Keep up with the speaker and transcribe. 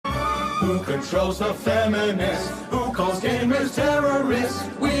Who controls the feminists? Who calls gamers terrorists?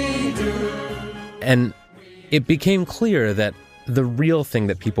 We do. And it became clear that the real thing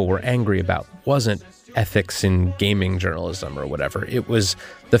that people were angry about wasn't ethics in gaming journalism or whatever. It was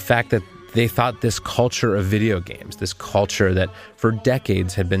the fact that they thought this culture of video games, this culture that for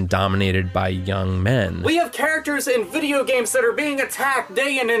decades had been dominated by young men. We have characters in video games that are being attacked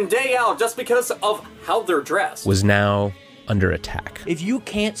day in and day out just because of how they're dressed. Was now under attack. If you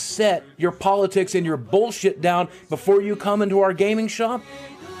can't set your politics and your bullshit down before you come into our gaming shop,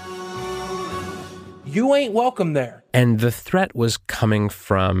 you ain't welcome there. And the threat was coming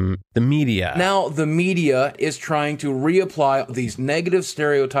from the media. Now the media is trying to reapply these negative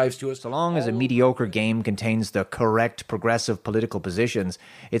stereotypes to us. So long as a mediocre game contains the correct progressive political positions,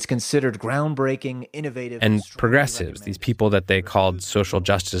 it's considered groundbreaking, innovative, and progressives, these people that they called social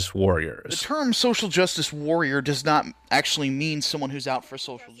justice warriors. The term social justice warrior does not actually mean someone who's out for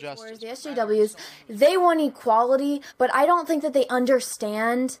social justice. The SJWs, they want equality, but I don't think that they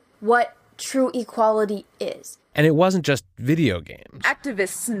understand what true equality is. And it wasn't just video games.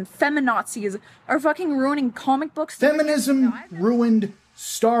 Activists and feminazis are fucking ruining comic books. Feminism ruined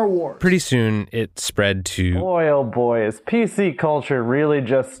Star Wars. Pretty soon, it spread to... Boy, oh boy, is PC culture really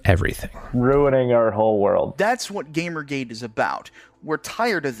just... everything. Ruining our whole world. That's what Gamergate is about. We're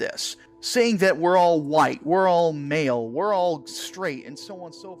tired of this. Saying that we're all white, we're all male, we're all straight, and so on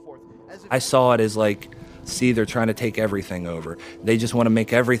and so forth. I saw it as like... see, they're trying to take everything over. They just want to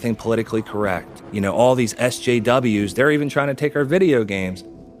make everything politically correct. You know, all these SJWs, they're even trying to take our video games.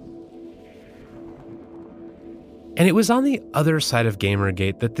 And it was on the other side of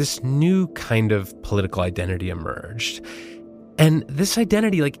Gamergate that this new kind of political identity emerged. And this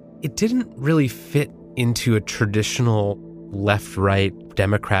identity, it didn't really fit into a traditional left-right,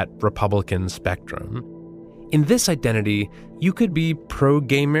 Democrat-Republican spectrum. In this identity, you could be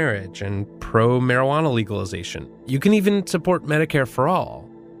pro-gay marriage and pro-marijuana legalization. You can even support Medicare for all.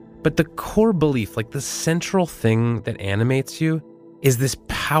 But the core belief, the central thing that animates you, is this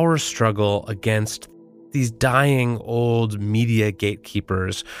power struggle against these dying old media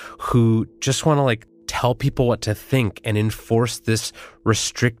gatekeepers who just want to tell people what to think and enforce this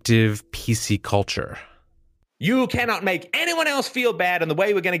restrictive PC culture. You cannot make anyone else feel bad, and the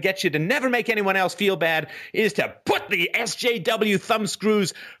way we're going to get you to never make anyone else feel bad is to put the SJW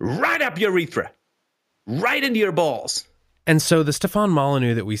thumbscrews right up your urethra, right into your balls. And so the Stefan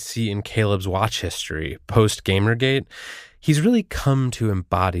Molyneux that we see in Caleb's watch history post-Gamergate, he's really come to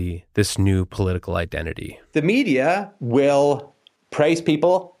embody this new political identity. The media will praise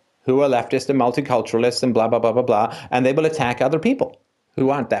people who are leftist and multiculturalists and blah, blah, blah, blah, blah, and they will attack other people who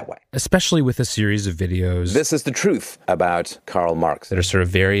aren't that way. Especially with a series of videos. This is the truth about Karl Marx. That are sort of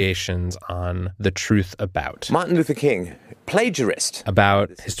variations on the truth about. Martin Luther King, plagiarist.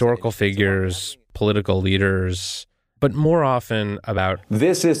 About historical figures, political leaders, but more often about...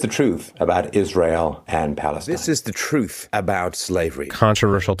 This is the truth about Israel and Palestine. This is the truth about slavery.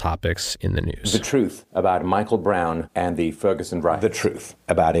 Controversial topics in the news. The truth about Michael Brown and the Ferguson riots. The truth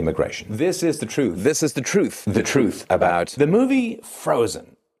about immigration. This is the truth. This is the truth. The truth about the movie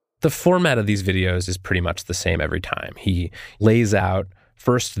Frozen. The format of these videos is pretty much the same every time. He lays out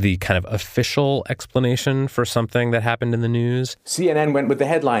first the kind of official explanation for something that happened in the news. CNN went with the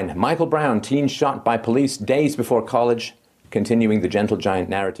headline, Michael Brown, teen shot by police days before college, continuing the Gentle Giant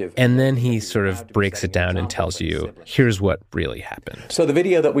narrative. And then he sort of breaks it down and tells you, here's what really happened. So the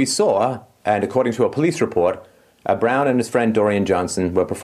video that we saw, and according to a police report, Brown and his friend Dorian Johnson were